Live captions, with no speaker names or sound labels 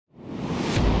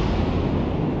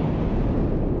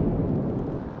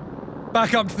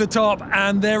Back up to the top,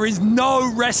 and there is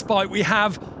no respite. We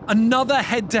have another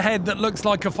head-to-head that looks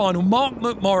like a final. Mark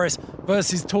McMorris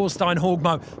versus Torstein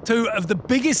Horgmo, two of the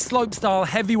biggest slopestyle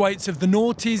heavyweights of the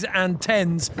noughties and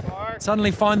tens,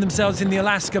 suddenly find themselves in the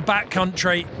Alaska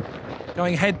backcountry,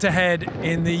 going head-to-head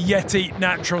in the Yeti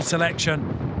natural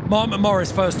selection. Mark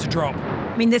McMorris first to drop.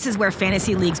 I mean, this is where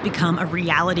fantasy leagues become a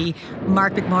reality.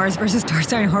 Mark McMorris versus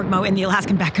Torstein Horgmo in the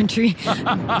Alaskan backcountry.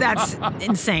 That's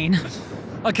insane.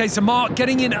 Okay, so Mark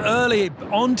getting in early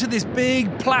onto this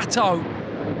big plateau,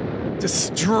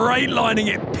 just straight lining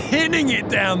it, pinning it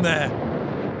down there.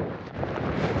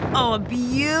 Oh,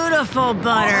 beautiful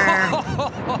butter.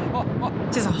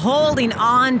 Just holding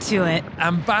on to it.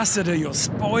 Ambassador, you're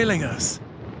spoiling us.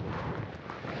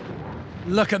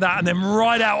 Look at that, and then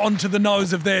right out onto the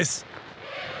nose of this.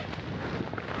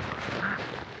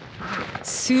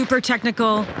 Super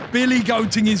technical. Billy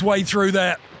goating his way through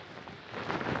there.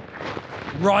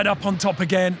 Right up on top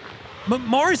again.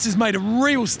 McMorris has made a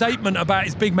real statement about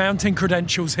his big mountain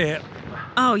credentials here.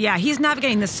 Oh yeah, he's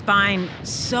navigating the spine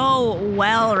so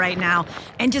well right now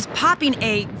and just popping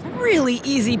a really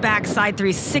easy backside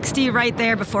 360 right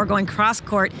there before going cross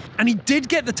court. And he did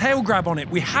get the tail grab on it.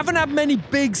 We haven't had many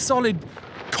big, solid,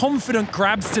 confident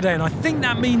grabs today, and I think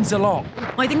that means a lot.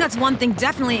 Well, I think that's one thing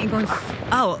definitely in going,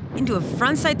 into a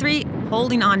frontside three,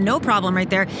 holding on, no problem right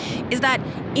there, is that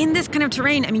in this kind of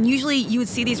terrain, I mean, usually you would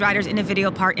see these riders in a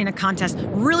video part, in a contest,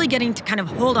 really getting to kind of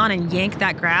hold on and yank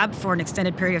that grab for an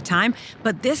extended period of time,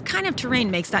 but this kind of terrain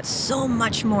makes that so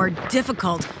much more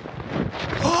difficult.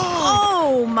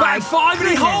 Oh my Back five,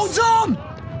 goodness. and he holds on!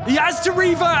 He has to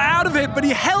revert out of it, but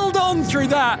he held on through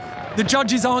that. The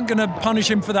judges aren't going to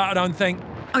punish him for that, I don't think.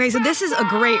 Okay, so this is a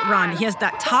great run. He has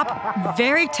that top,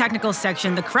 very technical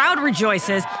section. The crowd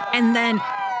rejoices, and then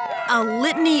a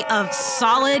litany of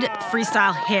solid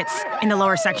freestyle hits in the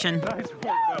lower section.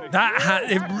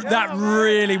 That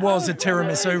really was a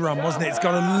tiramisu run, wasn't it? It's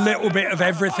got a little bit of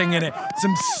everything in it.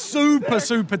 Some super,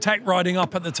 super tech riding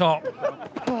up at the top.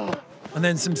 And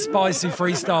then some spicy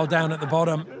freestyle down at the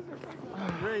bottom.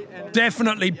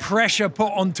 Definitely pressure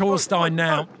put on Torstein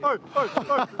now.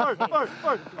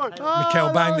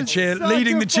 Mikkel Bang,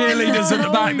 leading the cheerleaders at the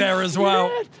back there as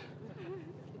well.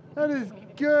 That is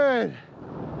good.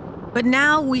 But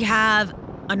now we have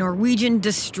a Norwegian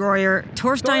destroyer,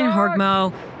 Torstein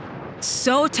Horgmo,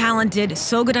 so talented,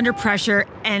 so good under pressure,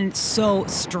 and so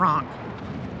strong.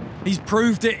 He's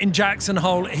proved it in Jackson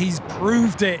Hole. He's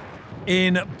proved it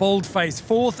in Baldface.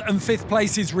 4th and 5th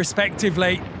places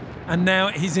respectively. And now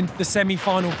he's into the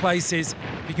semi-final places.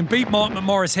 If he can beat Mark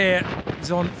McMorris here,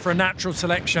 he's on for a natural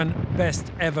selection,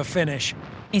 best ever finish.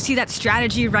 You see that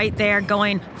strategy right there,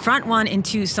 going front one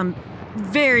into some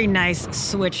very nice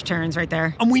switch turns right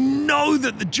there. And we know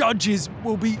that the judges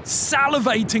will be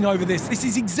salivating over this. This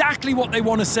is exactly what they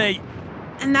want to see.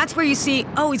 And that's where you see,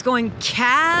 oh, he's going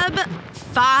cab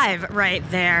 5 right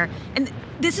there. And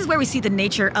this is where we see the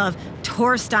nature of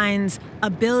Torstein's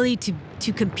ability to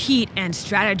compete and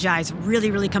strategize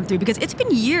really come through, because it's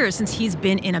been years since he's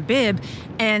been in a bib,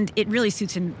 and it really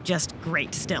suits him just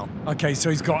great still. Okay, so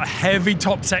he's got a heavy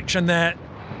top section there.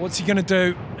 What's he going to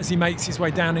do as he makes his way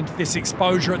down into this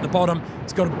exposure at the bottom?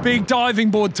 He's got a big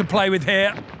diving board to play with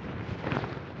here.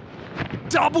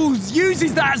 Doubles,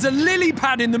 uses that as a lily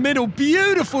pad in the middle.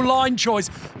 Beautiful line choice.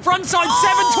 Frontside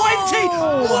 720.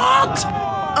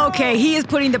 What? Okay, he is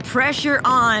putting the pressure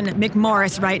on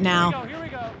McMorris right now.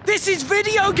 This is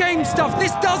video game stuff.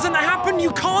 This doesn't happen.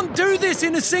 You can't do this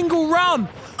in a single run.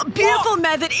 A beautiful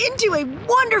method into a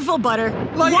wonderful butter.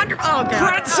 Oh, God.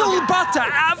 Pretzel butter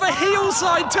out of a heel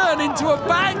side turn into a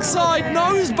backside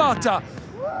nose butter.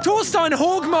 Torstein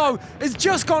Horgmo has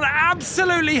just gone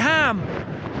absolutely ham.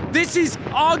 This is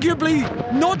arguably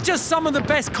not just some of the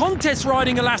best contest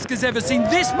riding Alaska's ever seen.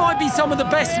 This might be some of the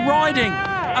best riding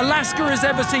Alaska has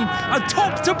ever seen. A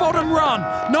top to bottom run.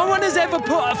 No one has ever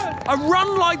put a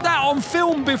run like that on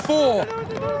film before.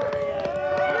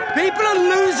 People are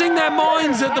losing their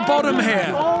minds at the bottom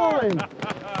here.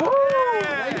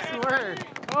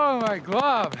 Oh, my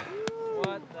glove.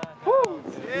 What the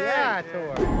yeah,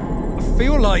 I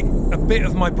feel like a bit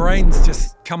of my brain's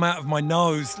just come out of my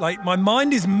nose. Like, my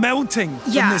mind is melting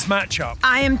from this matchup.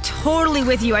 I am totally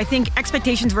with you. I think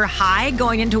expectations were high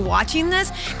going into watching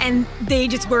this, and they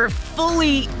just were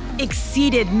fully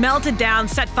exceeded, melted down,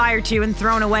 set fire to, and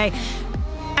thrown away.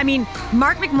 I mean,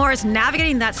 Mark McMorris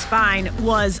navigating that spine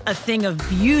was a thing of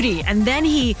beauty, and then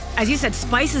he, as you said,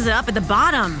 spices it up at the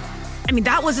bottom. I mean,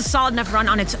 that was a solid enough run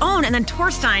on its own, and then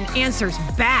Torstein answers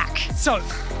back. So,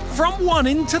 from one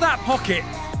into that pocket,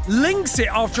 links it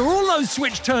after all those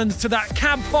switch turns to that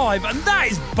cab 5, and that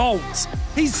is bolts.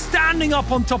 He's standing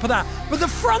up on top of that. But the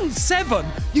front 7,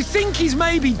 you think he's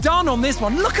maybe done on this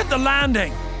one. Look at the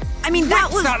landing. I mean, that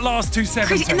was that last 270.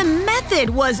 crazy. And the method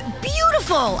was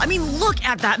beautiful. I mean, look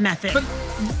at that method. But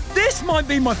this might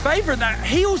be my favorite, that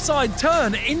heel side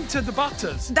turn into the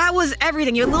butters. That was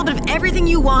everything. You had a little bit of everything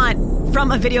you want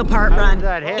from a video part run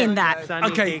in that.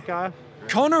 Okay,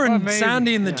 Connor and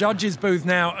Sandy in the judges booth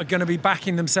now are going to be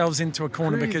backing themselves into a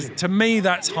corner because to me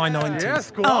that's high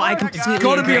 90s. Oh, I completely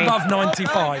Got to be agree. above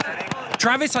 95.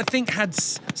 Travis, I think, had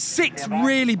 6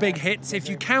 really big hits. If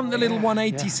you count the little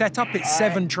 180 setup, it's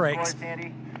 7 tricks.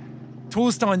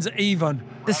 Torstein's even.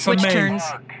 The switch turns,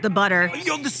 the butter,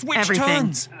 You're the switch everything.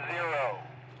 turns. 0.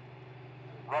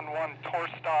 Run 1,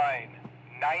 Torstein,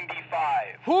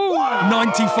 95.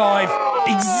 95,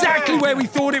 exactly where we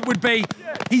thought it would be.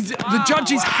 The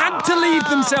judges had to leave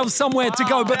themselves somewhere to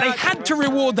go, but they had to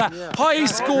reward that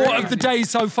highest score of the day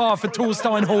so far for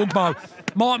Torstein Horgmo.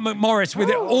 Mark McMorris with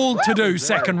it all to do,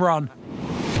 second run.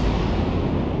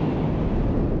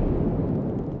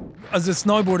 As a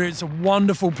snowboarder, it's a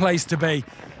wonderful place to be.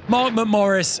 Mark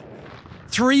McMorris,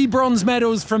 3 bronze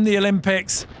medals from the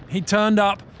Olympics. He turned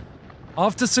up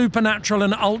after Supernatural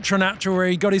and Ultranatural, where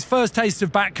he got his first taste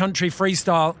of backcountry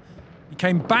freestyle. He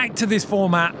came back to this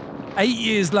format 8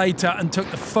 years later and took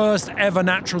the first ever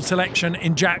natural selection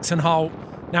in Jackson Hole.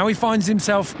 Now he finds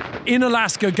himself in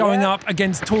Alaska going up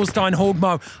against Torstein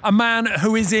Horgmo, a man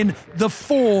who is in the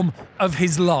form of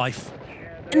his life.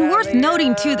 And worth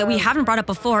noting, too, that we haven't brought up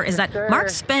before is that Mark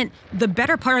spent the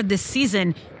better part of this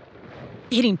season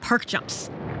hitting park jumps.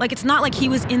 Like, it's not like he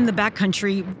was in the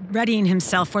backcountry readying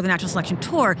himself for the natural selection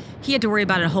tour. He had to worry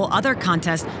about a whole other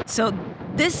contest. So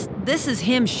this is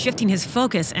him shifting his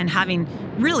focus and having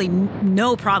really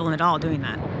no problem at all doing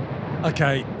that.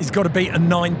 Okay, he's got to beat a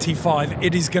 95.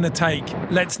 It is going to take,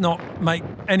 let's not make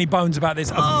any bones about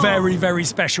this, a very, very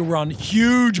special run.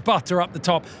 Huge butter up the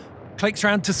top. Clicks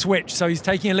round to switch, so he's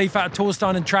taking a leaf out of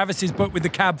Torstein and Travis's book with the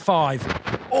cab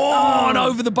 5. Oh, and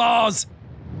over the bars.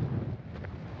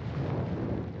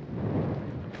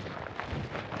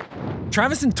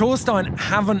 Travis and Torstein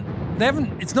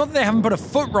it's not that they haven't put a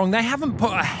foot wrong, they haven't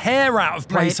put a hair out of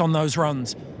place on those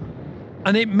runs.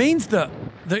 And it means that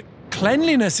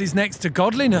cleanliness is next to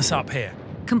godliness up here.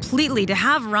 Completely. To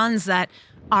have runs that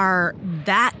are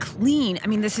that clean, I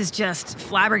mean, this is just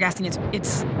flabbergasting.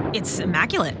 It's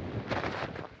immaculate.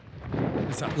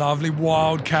 It's that lovely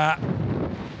wildcat.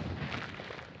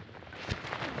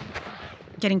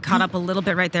 Getting caught up a little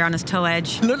bit right there on his toe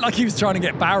edge. Looked like he was trying to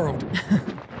get barreled.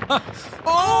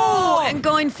 Oh, and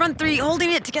going front 3,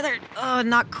 holding it together. Oh,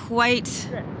 not quite.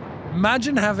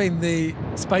 Imagine having the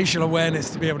spatial awareness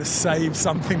to be able to save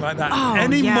something like that. Oh,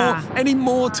 Any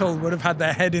mortal would have had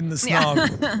their head in the snow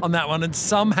on that one, and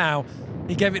somehow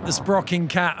he gave it the sprocking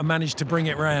cat and managed to bring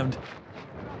it round.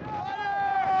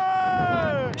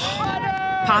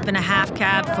 Popping a half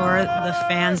cab for the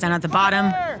fans down at the bottom.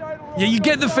 Yeah, you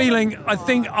get the feeling, I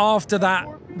think after that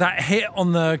hit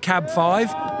on the cab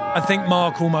 5, I think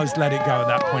Mark almost let it go at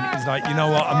that point. He was like, you know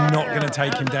what, I'm not going to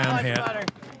take him down here.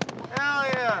 Hell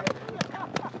yeah.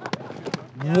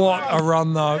 What a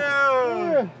run,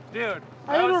 though. Dude.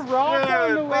 I had a rock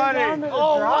on the way down to the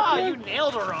drop. You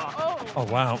nailed a rock. Oh,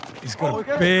 wow. He's got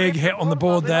a big hit on the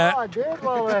board there. I did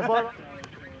well there.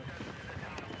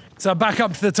 So back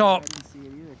up to the top.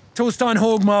 Torstein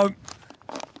Horgmo.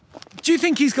 Do you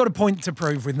think he's got a point to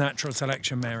prove with natural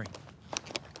selection, Mary?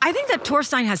 I think that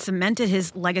Torstein has cemented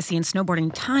his legacy in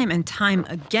snowboarding time and time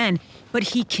again, but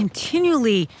he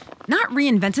continually not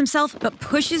reinvents himself, but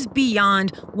pushes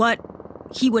beyond what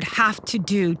he would have to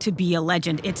do to be a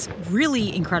legend. It's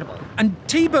really incredible. And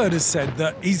T-Bird has said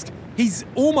that he's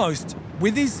almost,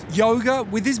 with his yoga,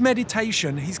 with his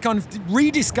meditation, he's kind of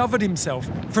rediscovered himself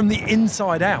from the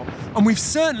inside out. And we've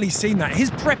certainly seen that.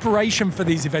 His preparation for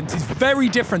these events is very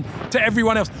different to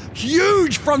everyone else.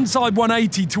 Huge frontside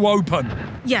 180 to open.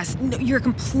 Yes, no, you're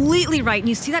completely right. And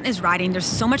you see that in his riding. There's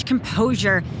so much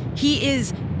composure. He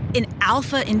is an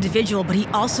alpha individual, but he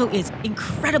also is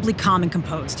incredibly calm and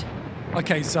composed.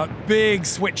 Okay, so big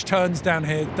switch turns down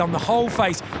here, done the whole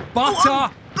face.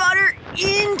 Butter. Butter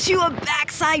into a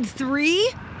backside 3?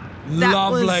 That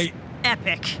Lovely. was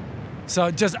epic. So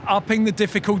just upping the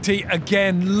difficulty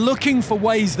again, looking for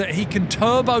ways that he can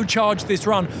turbocharge this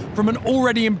run from an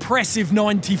already impressive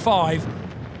 95.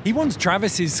 He wants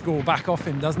Travis's score back off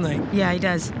him, doesn't he? Yeah, he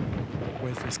does.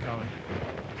 Where's this going?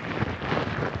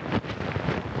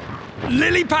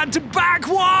 Lily pad to back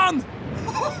 1!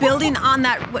 Building on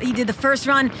that, what he did the first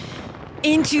run,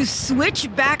 into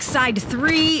switch backside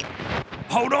 3.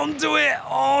 Hold on to it.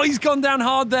 Oh, he's gone down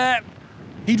hard there.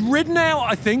 He'd ridden out,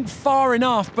 I think, far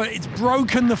enough, but it's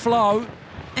broken the flow.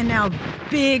 And now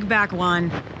big back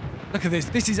one. Look at this.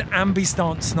 This is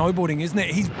ambistance snowboarding, isn't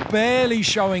it? He's barely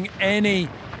showing any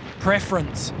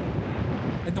preference.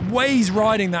 And the way he's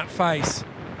riding that face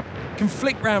can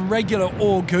flick round regular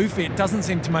or goofy. It doesn't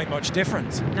seem to make much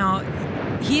difference. No,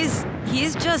 he's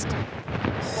just...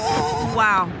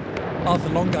 Wow. Arthur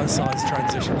Longo size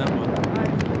transition, that one.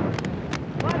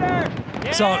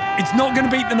 So it's not going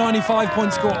to beat the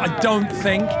 95-point score, I don't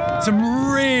think.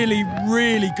 Some really,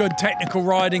 really good technical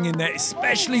riding in there,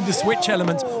 especially the switch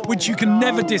elements, which you can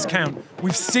never discount.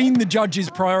 We've seen the judges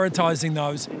prioritizing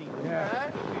those.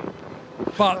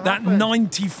 But that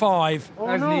 95... Oh,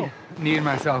 I was no. kneeing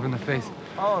myself in the face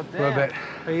Oh, for a bit.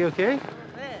 Are you okay?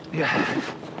 Yeah.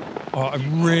 Oh, I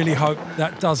really hope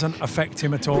that doesn't affect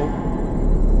him at all.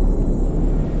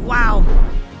 Wow.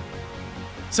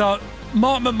 So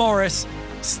Mark McMorris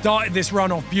started this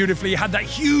run off beautifully. He had that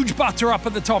huge butter up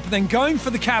at the top, and then going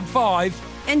for the cab 5.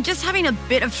 And just having a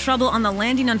bit of trouble on the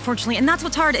landing, unfortunately. And that's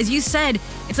what's hard. As you said,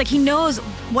 it's like he knows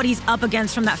what he's up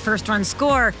against from that first run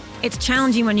score. It's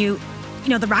challenging when you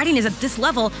know, the riding is at this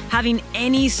level. Having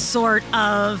any sort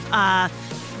of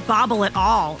bobble at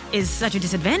all is such a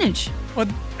disadvantage. Well,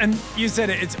 and you said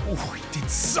it, he did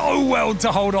so well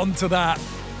to hold on to that.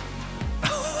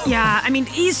 Yeah, I mean,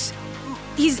 he's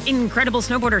an incredible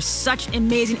snowboarder, such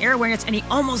amazing air awareness, and he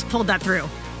almost pulled that through.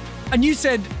 And you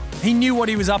said he knew what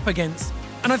he was up against.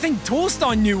 And I think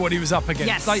Torstein knew what he was up against.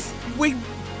 Yes. Like,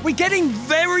 we're getting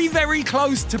very, very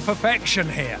close to perfection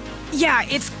here. Yeah,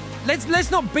 it's...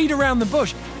 Let's not beat around the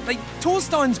bush. Like,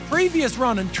 Torstein's previous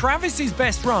run and Travis's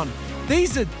best run,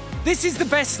 this is the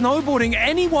best snowboarding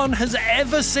anyone has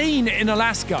ever seen in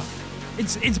Alaska.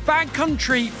 It's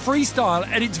backcountry freestyle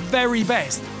at its very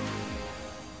best.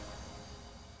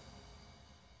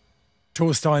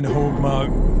 Torstein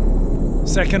Horgmo,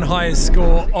 second highest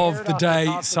score of the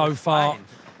day so far.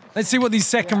 Let's see what these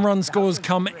second run scores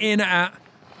come in at.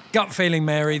 Gut feeling,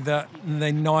 Mary, that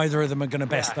neither of them are going to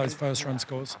best those first run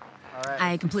scores.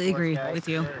 I completely agree with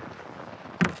you. All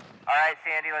right,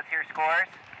 Sandy, let's hear scores.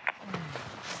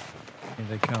 Here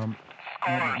they come.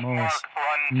 Scores, Morris Mark,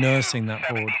 run nursing that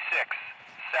 76, board.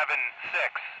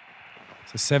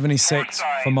 76. So 76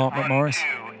 for Mark McMorris.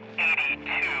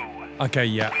 82. Okay,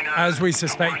 yeah. As we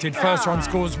suspected, first run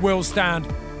scores will stand.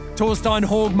 Torstein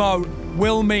Horgmo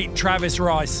will meet Travis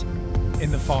Rice in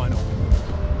the final.